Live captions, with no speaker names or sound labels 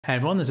Hey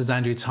everyone, this is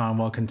Andrew Ty and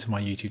welcome to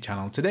my YouTube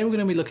channel. Today we're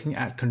going to be looking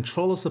at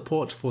controller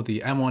support for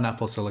the M1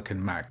 Apple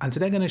Silicon Mac. And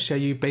today I'm going to show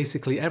you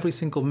basically every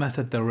single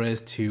method there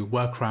is to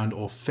work around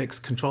or fix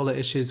controller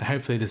issues.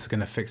 Hopefully this is going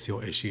to fix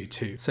your issue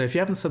too. So if you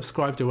haven't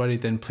subscribed already,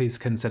 then please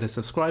consider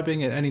subscribing.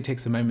 It only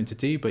takes a moment to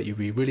do, but you'll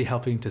be really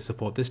helping to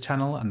support this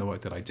channel and the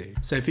work that I do.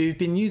 So if you've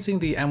been using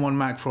the M1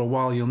 Mac for a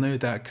while, you'll know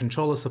that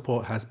controller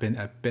support has been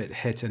a bit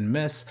hit and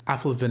miss.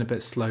 Apple have been a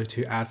bit slow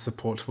to add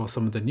support for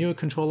some of the newer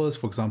controllers,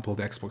 for example,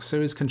 the Xbox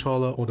Series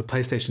controller or the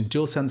PlayStation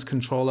DualSense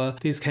controller.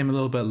 These came a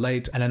little bit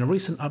late, and in a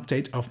recent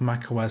update of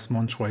macOS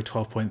Monterey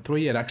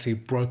 12.3, it actually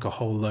broke a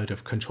whole load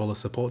of controller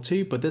support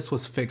too, but this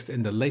was fixed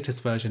in the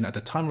latest version at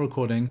the time of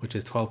recording, which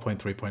is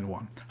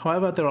 12.3.1.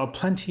 However, there are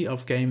plenty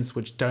of games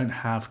which don't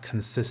have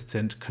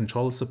consistent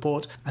controller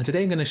support, and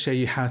today I'm going to show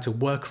you how to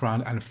work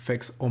around and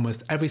fix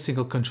almost every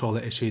single controller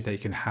issue that you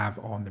can have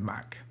on the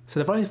Mac. So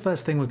the very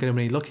first thing we're going to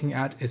be looking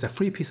at is a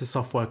free piece of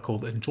software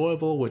called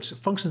Enjoyable, which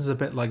functions a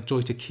bit like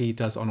JoyToKey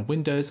does on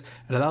Windows.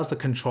 It allows the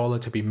controller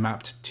to be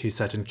mapped to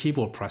certain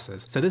keyboard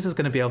presses. So this is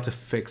going to be able to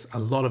fix a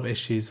lot of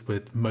issues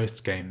with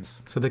most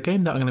games. So the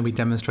game that I'm going to be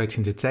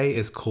demonstrating today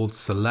is called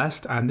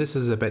Celeste, and this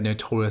is a bit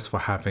notorious for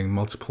having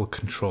multiple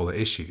controller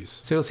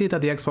issues. So you'll see that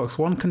the Xbox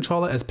One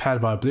controller is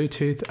paired via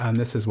Bluetooth, and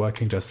this is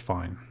working just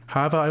fine.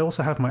 However, I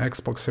also have my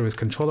Xbox Series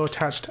controller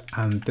attached,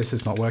 and this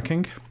is not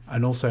working.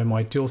 And also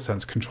my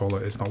DualSense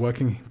controller is not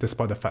working,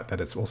 despite the fact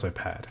that it's also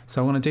paired.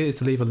 So what I'm going to do is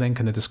to leave a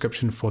link in the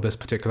description for this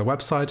particular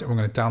website, and we're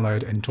going to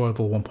download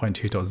Enjoyable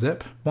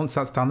 1.2.zip. Once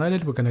that's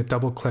downloaded, we're going to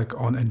double click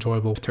on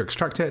Enjoyable to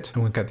extract it,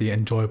 and we'll get the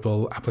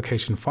Enjoyable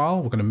application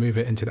file. We're going to move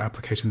it into the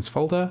applications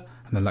folder,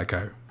 and then let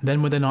go.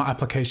 Then within our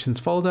applications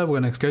folder,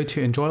 we're going to go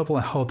to Enjoyable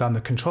and hold down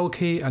the control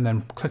key and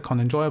then click on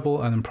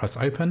Enjoyable and then press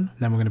open. And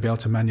then we're going to be able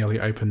to manually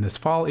open this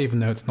file even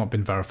though it's not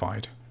been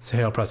verified. So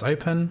here I'll press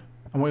open.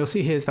 And what you'll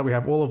see here is that we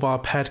have all of our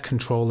paired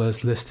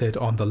controllers listed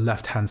on the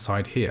left-hand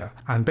side here.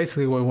 And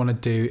basically what we want to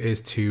do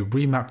is to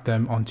remap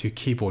them onto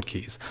keyboard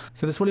keys.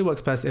 So this really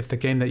works best if the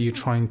game that you're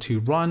trying to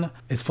run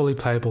is fully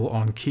playable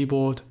on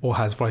keyboard or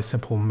has very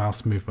simple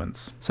mouse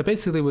movements. So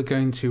basically we're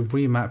going to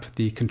remap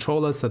the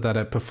controller so that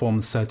it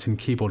performs certain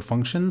keyboard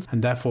functions,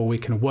 and therefore we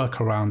can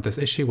work around this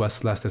issue where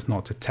Celeste is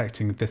not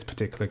detecting this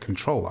particular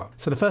controller.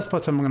 So the first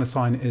button I'm going to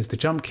assign is the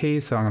jump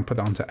key. So I'm going to put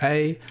that onto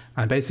A,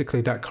 and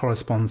basically that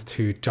corresponds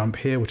to jump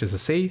here, which is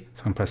a C. So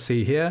I'm going to press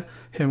C here.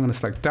 Here I'm going to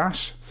select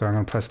dash. So I'm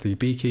going to press the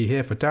B key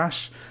here for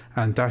dash,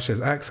 and dash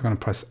is X. I'm going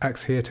to press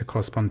X here to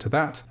correspond to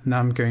that. Now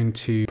I'm going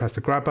to press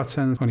the grab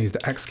button. I'm going to use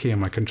the X key on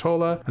my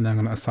controller, and then I'm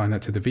going to assign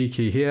that to the V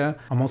key here.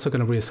 I'm also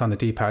going to reassign the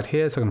D-pad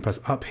here. So I'm going to press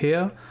up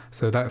here.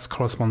 So that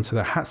corresponds to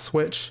the hat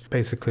switch.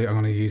 Basically, I'm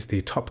going to use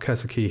the top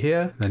cursor key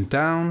here, then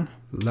down,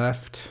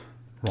 left,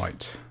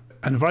 right.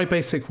 In a very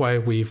basic way,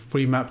 we've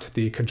remapped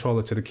the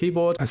controller to the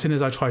keyboard. As soon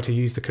as I try to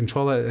use the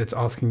controller, it's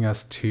asking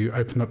us to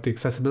open up the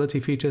accessibility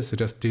features. So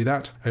just do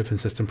that. Open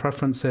system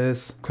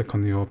preferences, click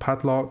on your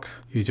padlock,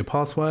 use your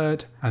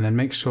password, and then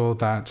make sure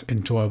that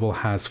Enjoyable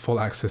has full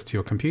access to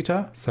your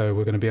computer. So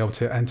we're going to be able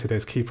to enter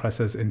those key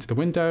presses into the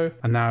window.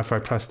 And now if I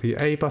press the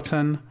A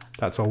button,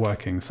 that's all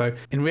working. So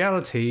in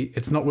reality,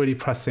 it's not really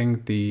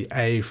pressing the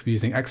A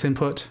using X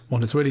input.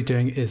 What it's really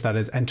doing is that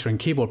it's entering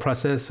keyboard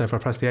presses. So if I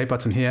press the A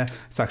button here,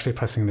 it's actually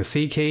pressing the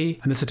C key,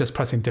 and this is just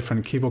pressing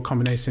different keyboard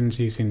combinations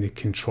using the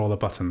controller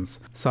buttons.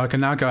 So I can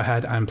now go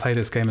ahead and play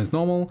this game as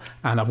normal,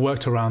 and I've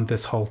worked around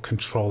this whole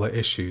controller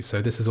issue.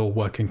 So this is all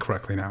working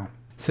correctly now.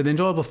 So the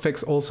Enjoyable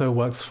fix also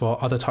works for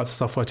other types of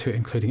software too,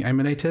 including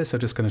emulators. So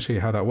I'm just going to show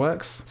you how that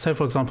works. So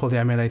for example, the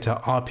emulator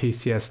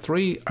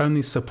RPCS3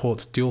 only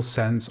supports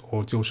DualSense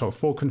or DualShock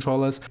 4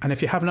 controllers. And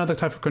if you have another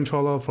type of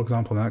controller, for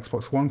example, an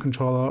Xbox One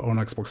controller or an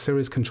Xbox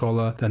Series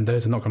controller, then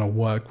those are not going to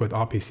work with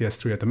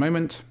RPCS3 at the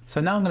moment. So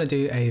now I'm going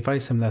to do a very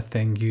similar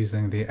thing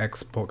using the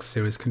Xbox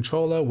Series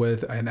controller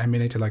with an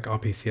emulator like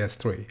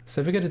RPCS3.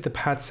 So if you go to the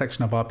pad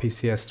section of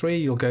RPCS3,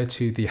 you'll go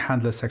to the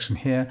handler section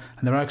here,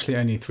 and there are actually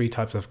only 3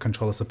 types of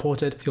controller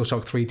supported: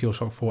 DualShock 3,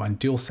 DualShock 4, and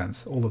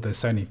DualSense, all of the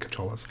Sony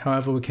controllers.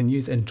 However, we can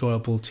use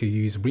Enjoyable to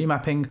use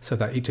remapping so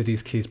that each of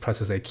these keys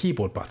presses a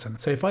keyboard button.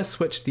 So if I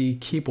switch the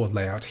keyboard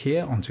layout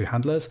here onto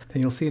handlers,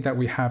 then you'll see that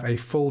we have a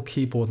full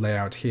keyboard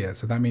layout here.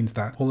 So that means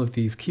that all of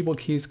these keyboard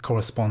keys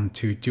correspond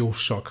to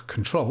DualShock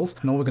controls,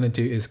 and all we're going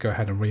to do is go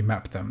ahead and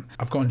remap them.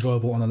 I've got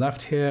Enjoyable on the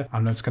left here.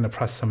 I'm just going to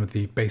press some of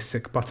the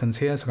basic buttons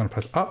here. So I'm going to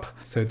press up.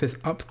 So this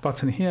up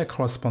button here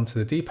corresponds to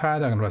the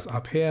D-pad. I'm going to press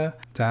up here,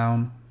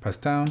 down, press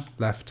down,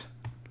 left,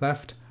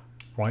 left,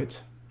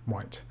 right,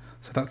 right.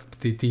 So that's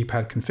the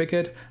D-pad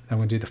configured. Then I'm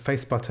going to do the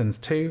face buttons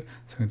too.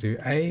 So I'm going to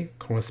do A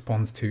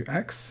corresponds to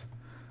X,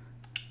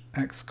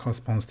 X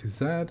corresponds to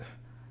Z,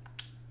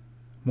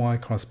 Y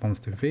corresponds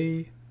to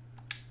V,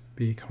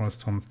 B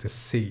corresponds to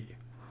C.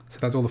 So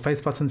that's all the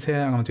face buttons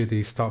here. I'm going to do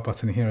the start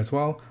button here as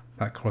well.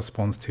 That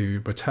corresponds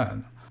to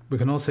return. We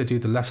can also do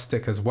the left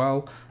stick as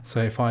well.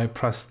 So if I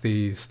press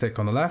the stick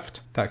on the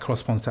left, that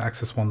corresponds to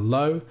axis 1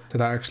 low. So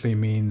that actually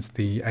means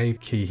the A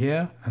key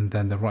here, and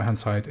then the right hand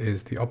side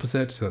is the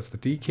opposite. So that's the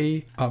D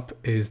key. Up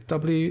is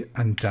W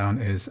and down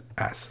is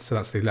S. So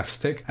that's the left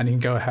stick. And you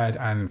can go ahead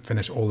and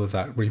finish all of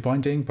that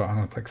rebinding, but I'm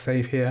going to click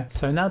save here.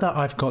 So now that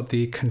I've got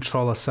the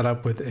controller set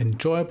up with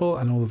enjoyable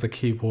and all of the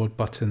keyboard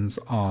buttons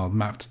are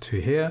mapped to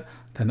here,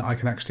 then I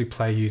can actually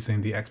play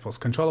using the Xbox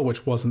controller,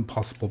 which wasn't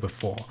possible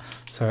before.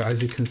 So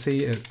as you can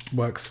see, it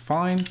works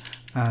fine.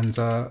 And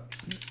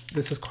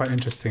this is quite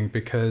interesting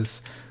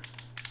because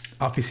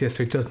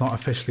RPCS3 does not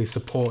officially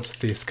support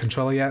this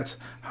controller yet.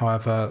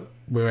 However,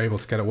 we're able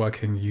to get it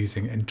working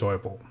using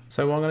enjoyable.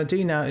 So what I'm going to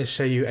do now is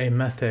show you a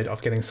method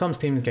of getting some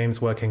Steam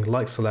games working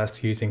like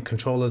Celeste using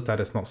controllers that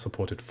it's not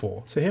supported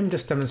for. So here I'm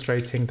just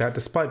demonstrating that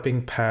despite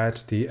being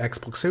paired, the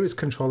Xbox Series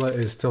controller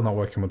is still not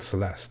working with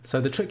Celeste.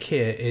 So the trick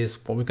here is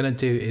what we're going to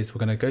do is we're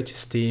going to go to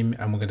Steam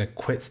and we're going to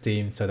quit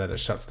Steam so that it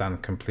shuts down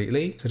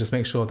completely. So just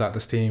make sure that the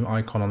Steam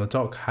icon on the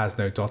dock has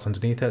no dot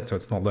underneath it so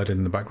it's not loaded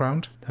in the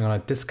background. I'm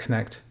going to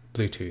disconnect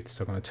Bluetooth.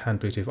 So I'm going to turn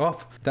Bluetooth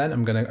off. Then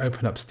I'm going to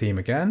open up Steam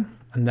again.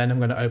 And then I'm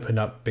going to open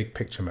up Big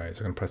Picture Mode.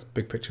 So I'm going to press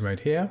Big Picture Mode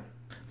here.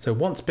 So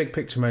once Big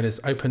Picture Mode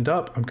is opened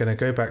up, I'm going to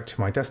go back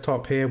to my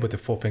desktop here with the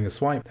 4-finger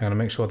swipe. I'm going to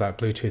make sure that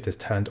Bluetooth is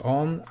turned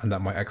on and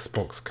that my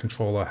Xbox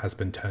controller has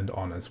been turned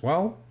on as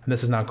well. And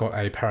this has now got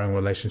a pairing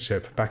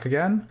relationship back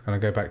again. I'm going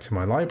to go back to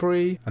my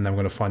library and then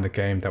we're going to find the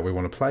game that we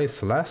want to play,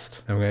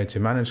 Celeste. Then we're going to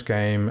manage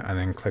game and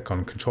then click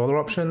on controller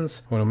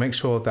options. We're going to make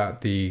sure that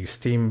the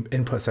Steam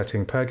input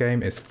setting per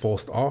game is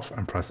forced off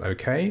and press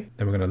OK.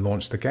 Then we're going to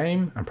launch the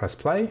game and press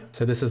play.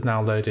 So this has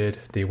now loaded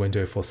the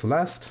window for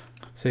Celeste.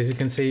 So as you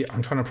can see,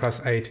 I'm trying to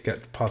press A to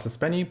get past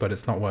this menu, but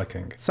it's not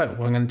working. So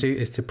what I'm going to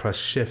do is to press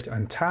Shift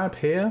and Tab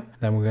here.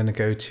 Then we're going to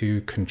go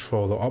to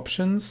controller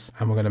options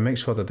and we're going to make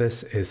sure that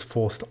this is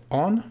forced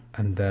on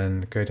and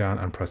then go down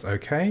and press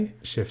OK.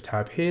 Shift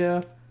Tab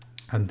here.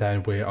 And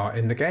then we are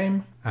in the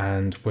game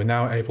and we're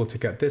now able to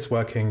get this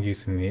working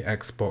using the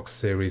Xbox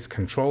Series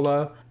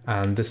controller.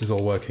 And this is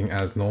all working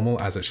as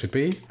normal as it should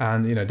be.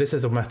 And you know, this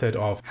is a method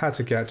of how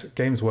to get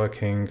games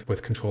working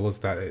with controllers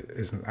that it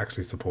isn't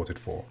actually supported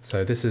for.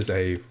 So this is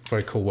a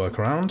very cool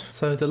workaround.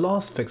 So the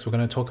last fix we're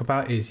going to talk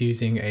about is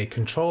using a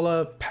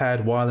controller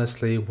paired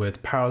wirelessly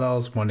with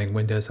Parallels running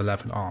Windows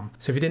 11 ARM.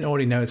 So if you didn't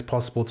already know, it's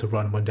possible to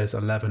run Windows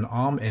 11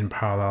 ARM in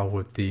parallel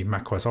with the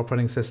macOS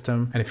operating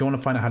system. And if you want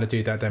to find out how to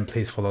do that, then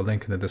please follow the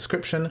link in the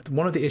description.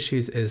 One of the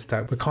issues is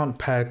that we can't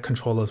pair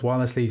controllers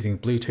wirelessly using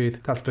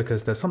Bluetooth. That's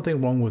because there's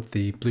something wrong with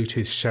the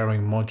Bluetooth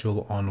sharing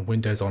module on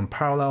Windows on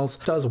Parallels.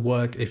 It does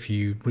work if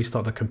you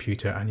restart the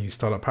computer and you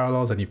start up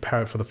Parallels and you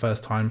pair it for the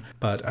first time,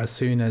 but as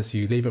soon as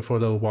you leave it for a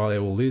little while, it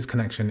will lose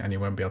connection and you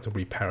won't be able to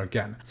repair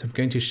again. So I'm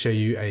going to show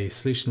you a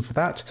solution for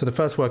that. So the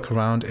first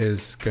workaround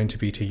is going to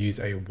be to use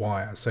a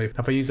wire. So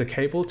if I use a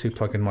cable to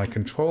plug in my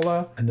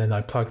controller and then I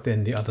plugged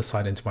in the other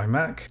side into my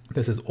Mac,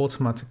 this is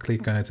automatically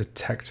going to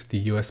detect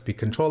the USB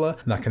controller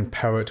and I can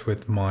pair it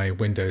with my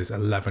Windows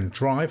 11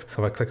 drive.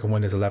 So if I click on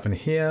Windows 11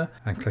 here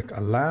and click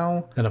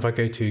allow, then if I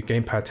go to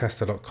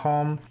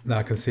gamepadtester.com, then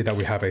I can see that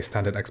we have a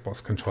standard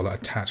Xbox controller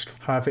attached.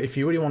 However, if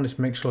you really want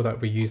to make sure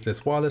that we use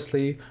this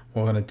wirelessly,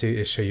 what we're going to do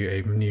is show you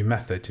a new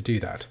method to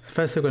do that.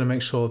 First, we're going to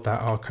make sure that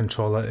our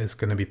controller is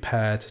going to be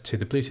paired to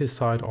the Bluetooth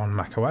side on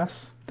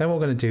macOS. Then what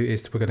we're going to do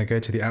is we're going to go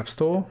to the App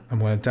Store and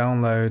we're going to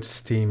download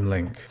Steam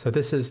Link. So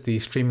this is the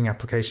streaming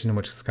application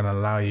which is going to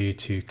allow you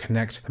to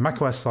connect the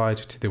macOS side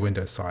to the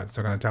Windows side.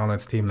 So I'm going to download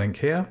Steam Link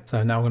here.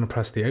 So now we're going to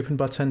press the open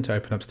button to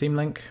open up Steam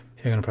Link.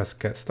 Here we're going to press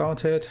get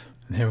started.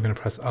 And here we're going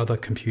to press other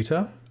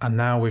computer. And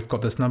now we've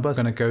got this number. We're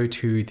going to go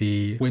to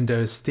the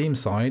Windows Steam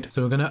side.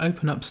 So we're going to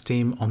open up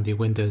Steam on the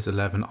Windows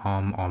 11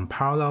 ARM on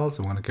Parallels.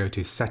 And we're going to go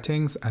to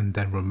settings and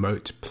then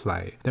remote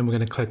play. Then we're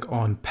going to click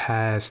on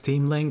pair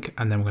Steam Link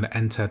and then we're going to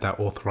enter that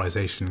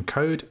authorization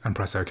code and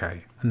press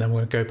OK. And then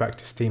we're going to go back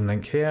to Steam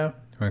Link here.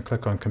 We're going to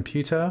click on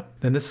computer.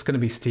 Then this is going to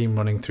be Steam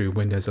running through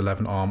Windows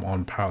 11 ARM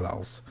on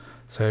Parallels.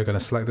 So we're going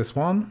to select this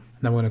one.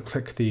 Then we're going to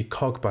click the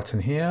cog button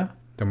here.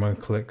 Then we're going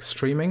to click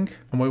streaming.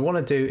 And what we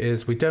want to do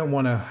is we don't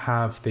want to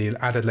have the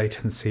added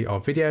latency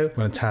of video. We're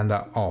going to turn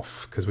that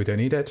off because we don't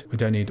need it. We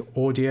don't need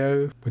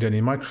audio. We don't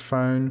need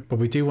microphone, but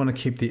we do want to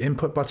keep the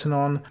input button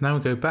on. Now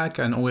we go back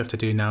and all we have to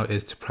do now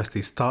is to press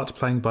the start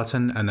playing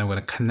button and then we're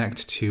going to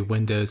connect to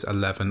Windows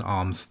 11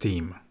 ARM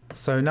Steam.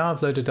 So now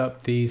I've loaded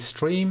up the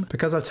stream.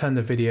 Because I've turned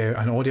the video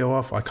and audio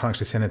off, I can't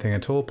actually see anything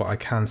at all, but I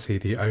can see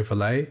the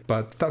overlay.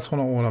 But that's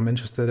not what I'm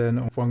interested in.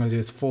 What I'm going to do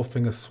is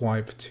 4-finger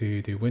swipe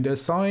to the Windows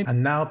side.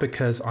 And now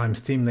because I'm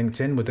Steam linked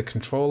in with the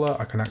controller,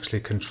 I can actually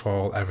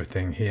control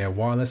everything here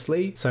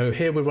wirelessly. So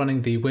here we're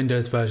running the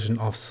Windows version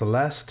of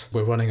Celeste.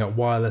 We're running it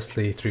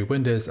wirelessly through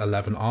Windows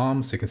 11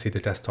 ARM. So you can see the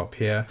desktop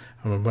here.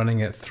 And we're running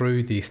it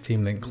through the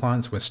Steam Link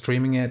clients. We're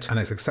streaming it and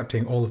it's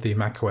accepting all of the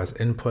macOS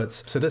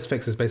inputs. So this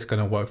fix is basically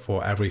going to work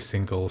for every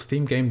single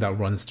Steam game that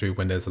runs through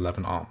Windows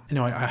 11 ARM.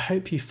 Anyway, I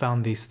hope you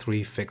found these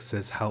 3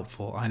 fixes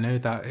helpful. I know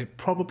that it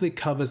probably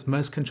covers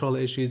most controller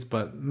issues,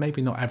 but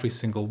maybe not every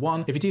single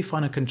one. If you do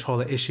find a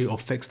controller issue or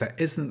fix that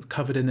isn't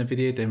covered in the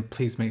video, then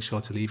please make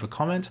sure to leave a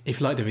comment. If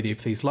you like the video,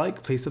 please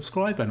like, please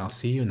subscribe, and I'll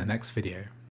see you in the next video.